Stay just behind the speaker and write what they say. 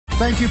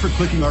Thank you for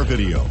clicking our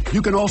video.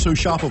 You can also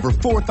shop over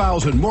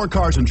 4,000 more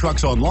cars and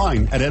trucks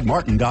online at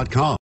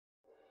edmartin.com.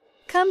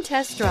 Come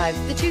test drive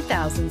the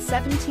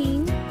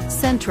 2017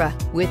 Sentra.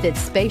 With its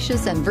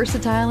spacious and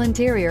versatile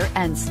interior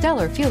and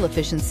stellar fuel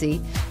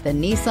efficiency, the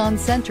Nissan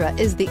Sentra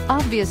is the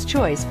obvious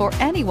choice for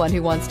anyone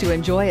who wants to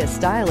enjoy a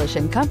stylish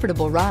and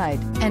comfortable ride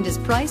and is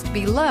priced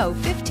below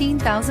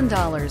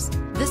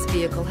 $15,000. This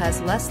vehicle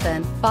has less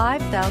than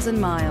 5,000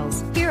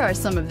 miles. Here are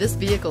some of this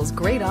vehicle's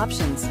great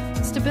options: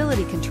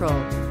 stability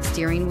control,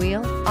 steering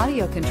wheel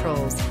audio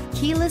controls,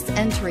 keyless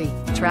entry,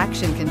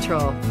 traction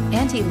control,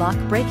 anti-lock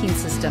braking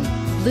system,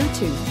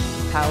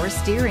 Bluetooth, power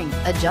steering,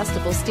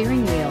 adjustable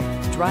steering wheel,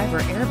 driver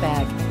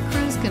airbag,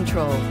 cruise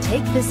control.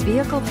 Take this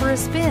vehicle for a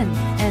spin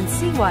and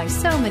see why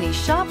so many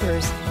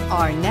shoppers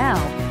are now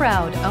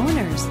proud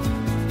owners.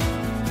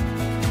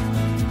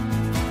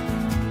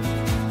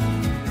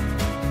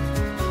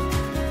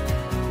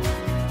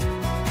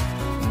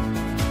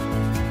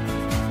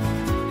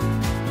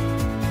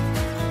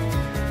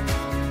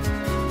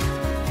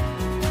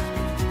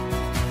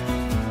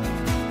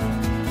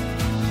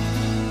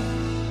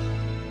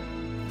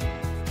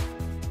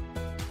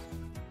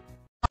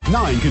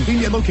 Nine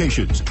convenient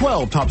locations,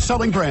 12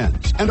 top-selling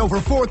brands, and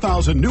over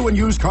 4,000 new and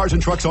used cars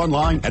and trucks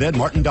online at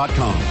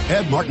edmartin.com.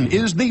 Ed Martin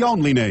is the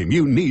only name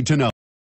you need to know.